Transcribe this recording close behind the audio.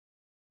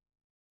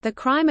The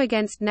crime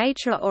against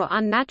nature or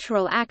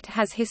unnatural act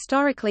has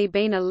historically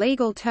been a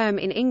legal term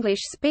in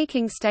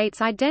English-speaking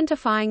states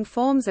identifying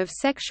forms of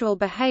sexual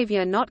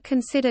behavior not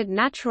considered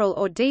natural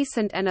or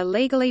decent and are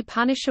legally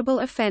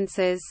punishable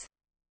offenses.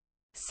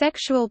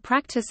 Sexual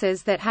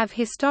practices that have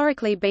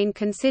historically been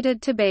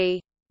considered to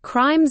be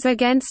crimes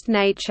against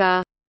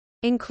nature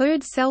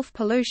include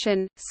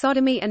self-pollution,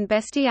 sodomy and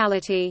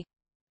bestiality.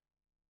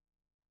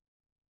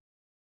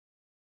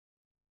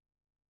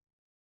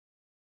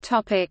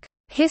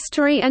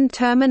 History and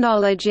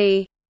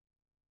terminology.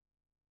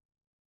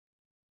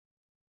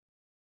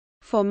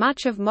 For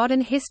much of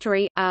modern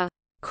history, a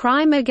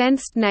crime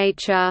against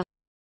nature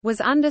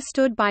was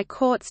understood by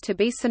courts to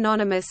be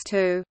synonymous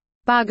to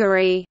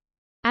buggery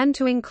and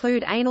to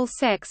include anal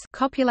sex,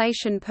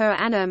 copulation per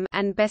annum,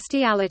 and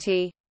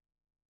bestiality.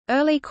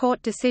 Early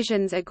court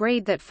decisions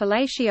agreed that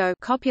fellatio,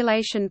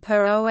 copulation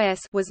per os,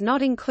 was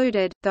not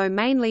included, though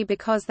mainly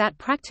because that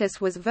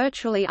practice was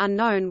virtually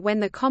unknown when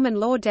the common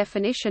law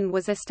definition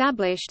was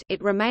established.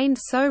 It remained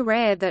so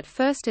rare that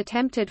first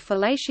attempted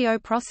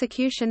fellatio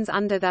prosecutions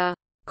under the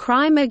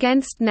crime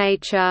against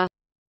nature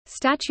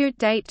statute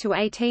date to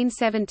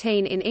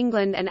 1817 in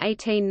England and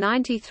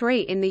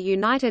 1893 in the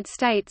United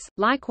States.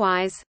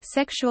 Likewise,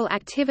 sexual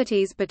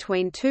activities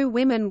between two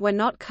women were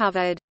not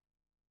covered.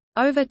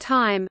 Over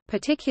time,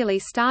 particularly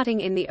starting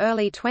in the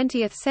early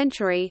 20th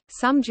century,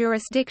 some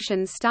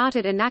jurisdictions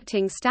started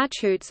enacting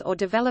statutes or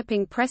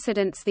developing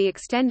precedents that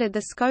extended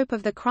the scope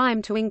of the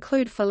crime to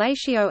include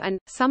fellatio and,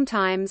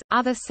 sometimes,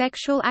 other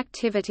sexual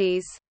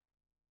activities.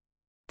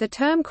 The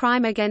term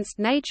crime against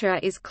nature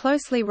is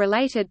closely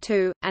related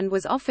to, and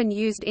was often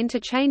used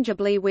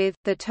interchangeably with,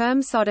 the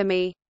term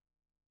sodomy.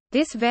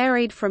 This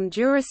varied from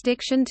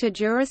jurisdiction to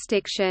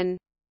jurisdiction.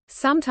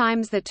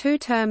 Sometimes the two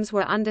terms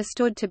were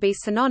understood to be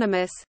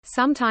synonymous,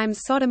 sometimes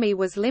sodomy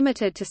was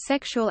limited to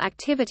sexual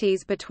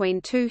activities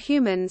between two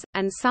humans,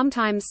 and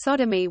sometimes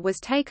sodomy was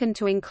taken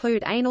to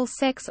include anal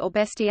sex or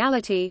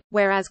bestiality,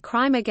 whereas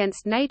crime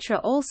against nature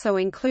also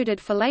included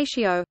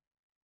fellatio.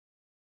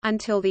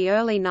 Until the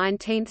early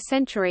 19th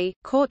century,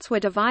 courts were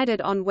divided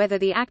on whether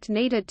the act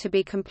needed to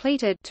be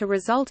completed to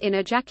result in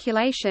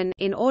ejaculation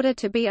in order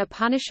to be a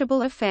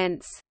punishable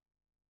offense.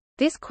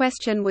 This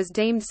question was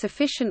deemed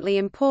sufficiently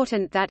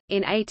important that,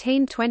 in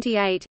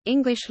 1828,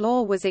 English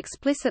law was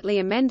explicitly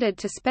amended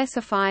to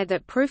specify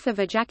that proof of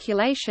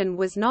ejaculation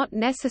was not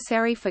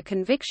necessary for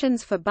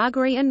convictions for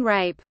buggery and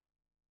rape.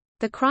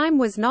 The crime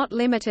was not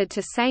limited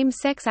to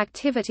same-sex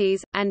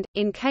activities, and,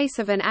 in case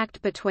of an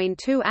act between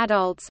two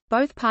adults,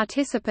 both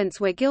participants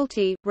were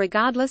guilty,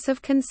 regardless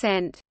of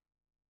consent.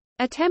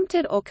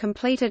 Attempted or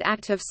completed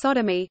act of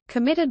sodomy,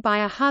 committed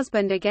by a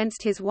husband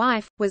against his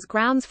wife, was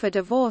grounds for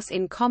divorce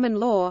in common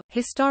law.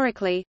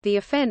 Historically, the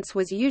offense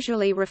was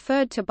usually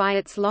referred to by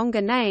its longer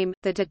name,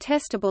 the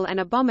detestable and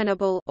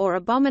abominable, or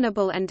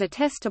abominable and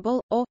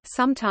detestable, or,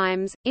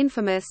 sometimes,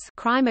 infamous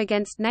crime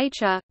against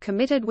nature,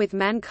 committed with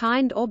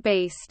mankind or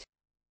beast.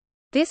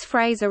 This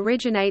phrase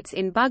originates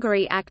in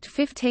Buggery Act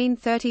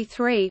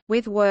 1533,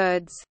 with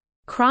words,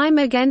 crime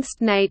against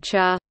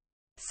nature,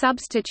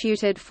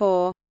 substituted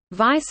for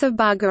vice of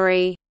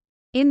buggery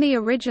in the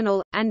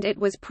original, and it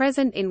was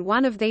present in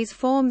one of these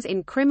forms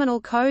in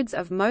criminal codes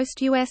of most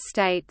U.S.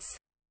 states.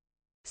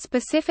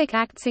 Specific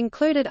acts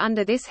included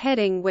under this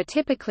heading were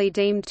typically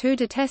deemed too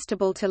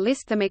detestable to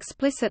list them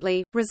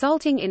explicitly,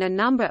 resulting in a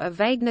number of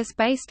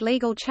vagueness-based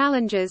legal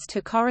challenges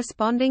to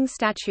corresponding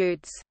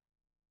statutes.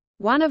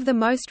 One of the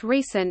most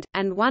recent,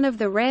 and one of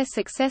the rare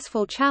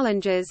successful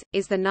challenges,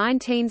 is the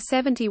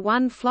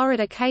 1971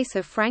 Florida case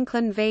of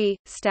Franklin v.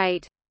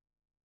 State.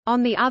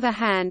 On the other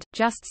hand,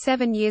 just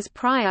 7 years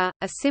prior,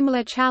 a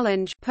similar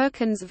challenge,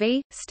 Perkins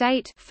v.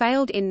 State,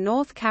 failed in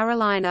North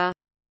Carolina.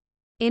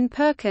 In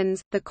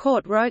Perkins, the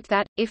court wrote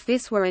that, if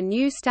this were a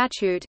new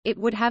statute, it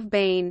would have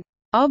been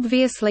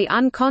obviously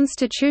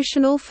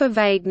unconstitutional for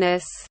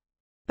vagueness.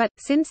 But,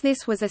 since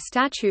this was a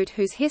statute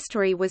whose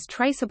history was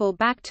traceable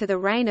back to the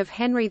reign of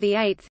Henry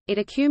VIII, it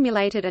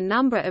accumulated a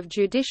number of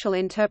judicial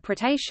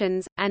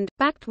interpretations, and,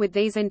 backed with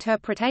these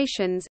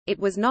interpretations, it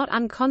was not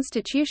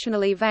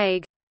unconstitutionally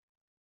vague.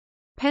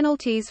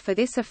 Penalties for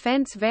this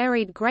offense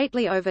varied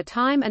greatly over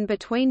time and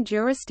between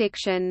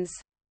jurisdictions.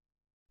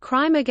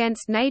 Crime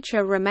against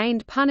nature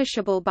remained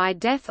punishable by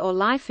death or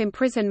life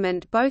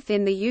imprisonment both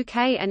in the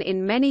UK and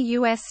in many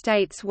US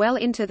states well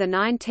into the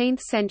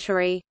 19th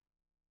century.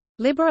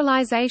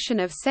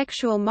 Liberalization of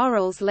sexual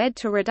morals led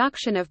to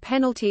reduction of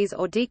penalties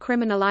or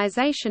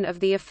decriminalization of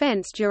the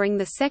offense during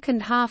the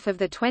second half of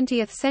the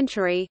 20th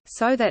century,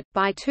 so that,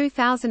 by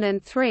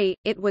 2003,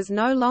 it was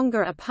no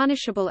longer a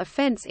punishable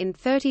offense in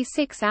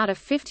 36 out of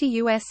 50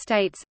 U.S.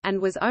 states,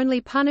 and was only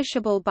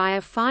punishable by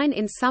a fine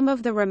in some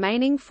of the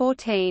remaining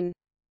 14.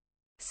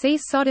 See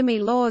sodomy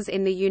laws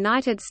in the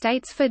United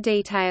States for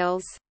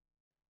details.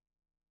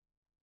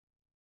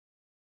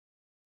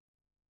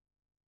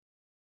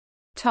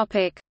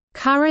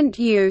 Current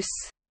use.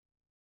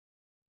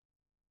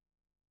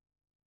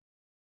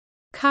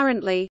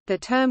 Currently, the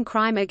term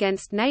crime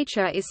against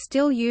nature is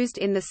still used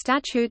in the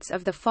statutes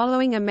of the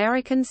following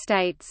American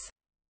states: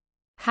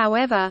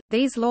 However,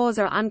 these laws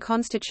are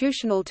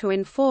unconstitutional to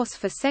enforce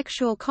for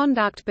sexual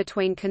conduct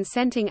between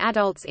consenting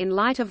adults in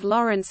light of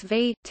Lawrence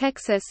v.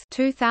 Texas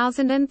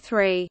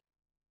 2003.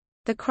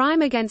 The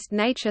crime against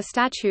nature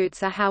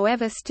statutes are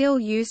however still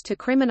used to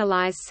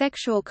criminalize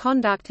sexual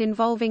conduct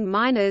involving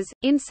minors,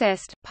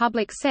 incest,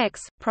 public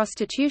sex,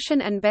 prostitution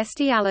and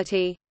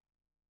bestiality.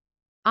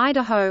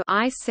 Idaho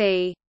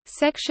IC.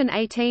 Section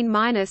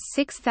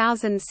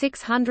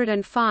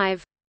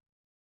 18-6605.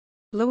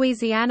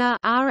 Louisiana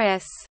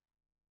RS.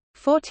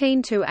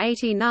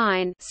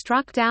 14-89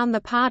 struck down the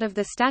part of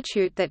the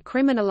statute that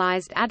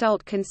criminalized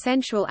adult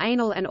consensual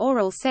anal and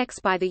oral sex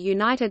by the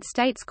United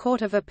States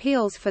Court of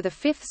Appeals for the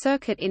Fifth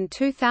Circuit in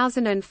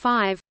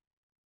 2005.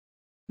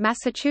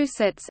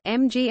 Massachusetts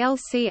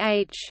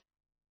MGLCH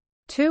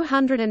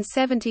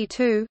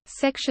 272,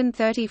 Section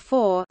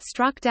 34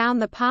 struck down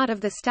the part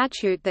of the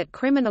statute that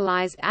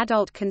criminalized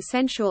adult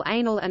consensual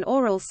anal and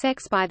oral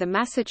sex by the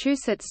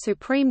Massachusetts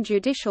Supreme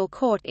Judicial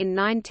Court in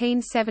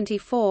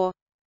 1974.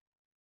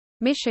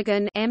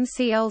 Michigan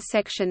MCL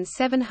Section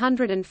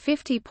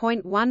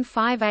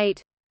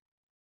 750.158.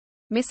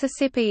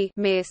 Mississippi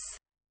Miss.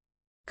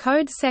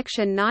 Code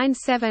Section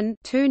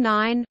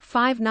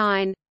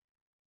 972959.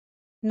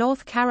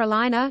 North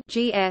Carolina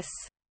GS.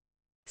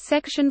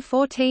 Section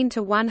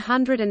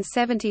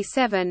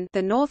 14-177.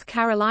 The North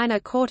Carolina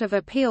Court of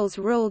Appeals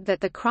ruled that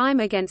the Crime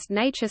Against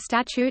Nature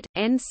Statute,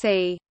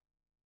 N.C.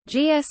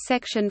 GS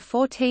Section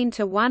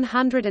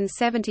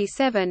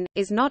 14-177,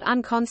 is not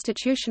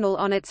unconstitutional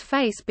on its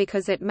face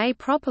because it may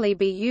properly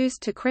be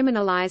used to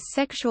criminalize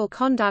sexual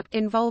conduct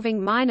involving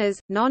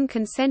minors,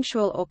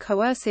 non-consensual or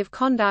coercive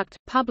conduct,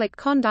 public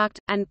conduct,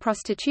 and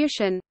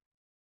prostitution.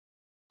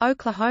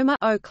 Oklahoma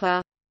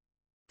Okla.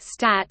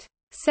 Stat.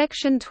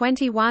 Section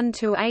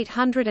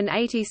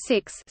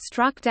 21-886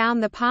 struck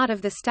down the part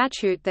of the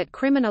statute that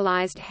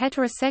criminalized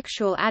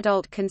heterosexual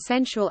adult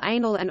consensual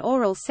anal and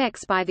oral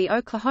sex by the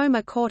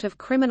Oklahoma Court of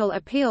Criminal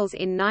Appeals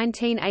in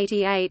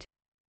 1988.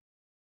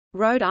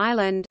 Rhode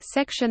Island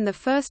Section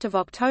 1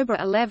 October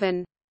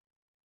 11.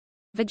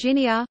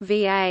 Virginia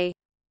VA.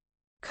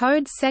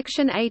 Code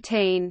Section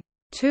 18.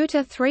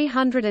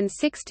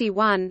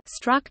 2-361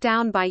 struck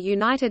down by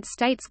United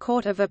States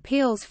Court of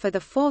Appeals for the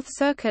Fourth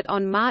Circuit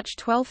on March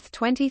 12,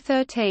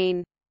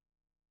 2013.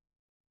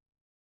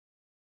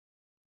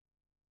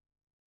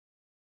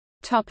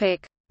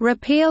 Topic: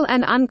 Repeal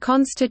and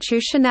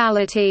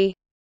unconstitutionality.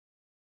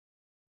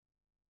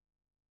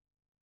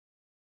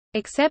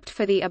 Except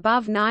for the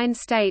above 9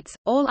 states,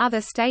 all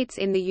other states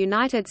in the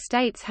United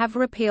States have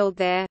repealed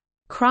their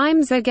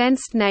crimes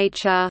against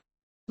nature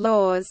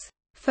laws.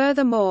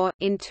 Furthermore,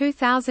 in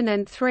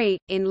 2003,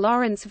 in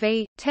Lawrence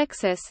v.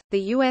 Texas,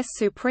 the U.S.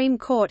 Supreme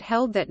Court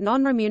held that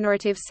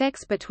non-remunerative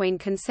sex between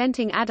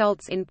consenting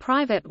adults in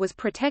private was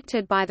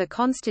protected by the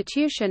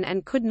Constitution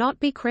and could not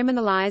be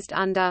criminalized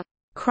under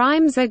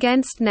crimes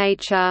against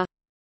nature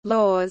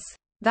laws.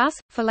 Thus,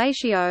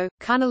 fellatio,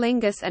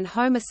 cunnilingus and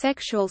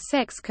homosexual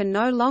sex can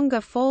no longer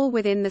fall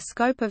within the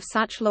scope of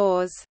such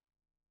laws.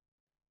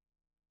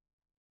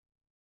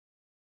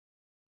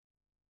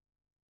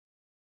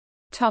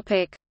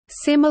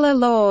 Similar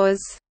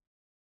laws.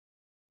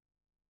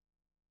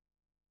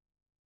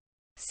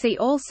 See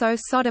also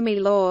sodomy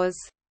laws.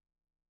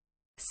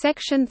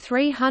 Section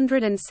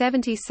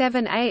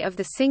 377A of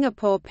the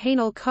Singapore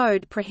Penal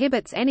Code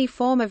prohibits any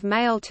form of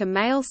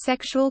male-to-male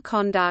sexual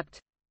conduct.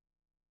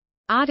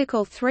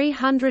 Article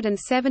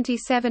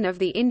 377 of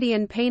the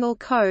Indian Penal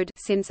Code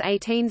since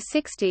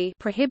 1860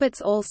 prohibits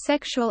all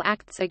sexual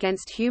acts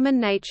against human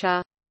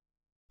nature.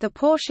 The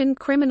portion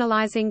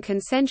criminalizing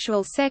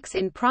consensual sex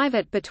in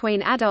private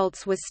between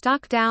adults was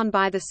struck down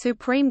by the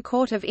Supreme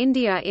Court of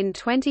India in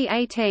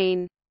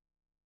 2018.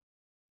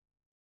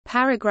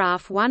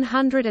 Paragraph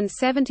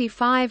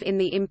 175 in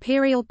the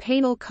Imperial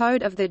Penal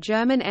Code of the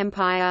German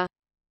Empire.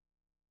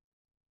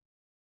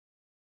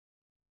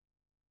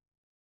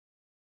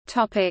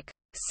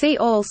 See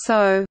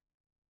also: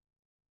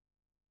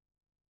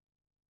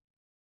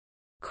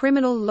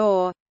 Criminal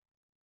law,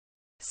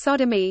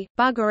 sodomy,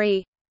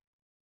 buggery,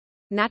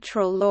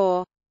 natural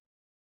law.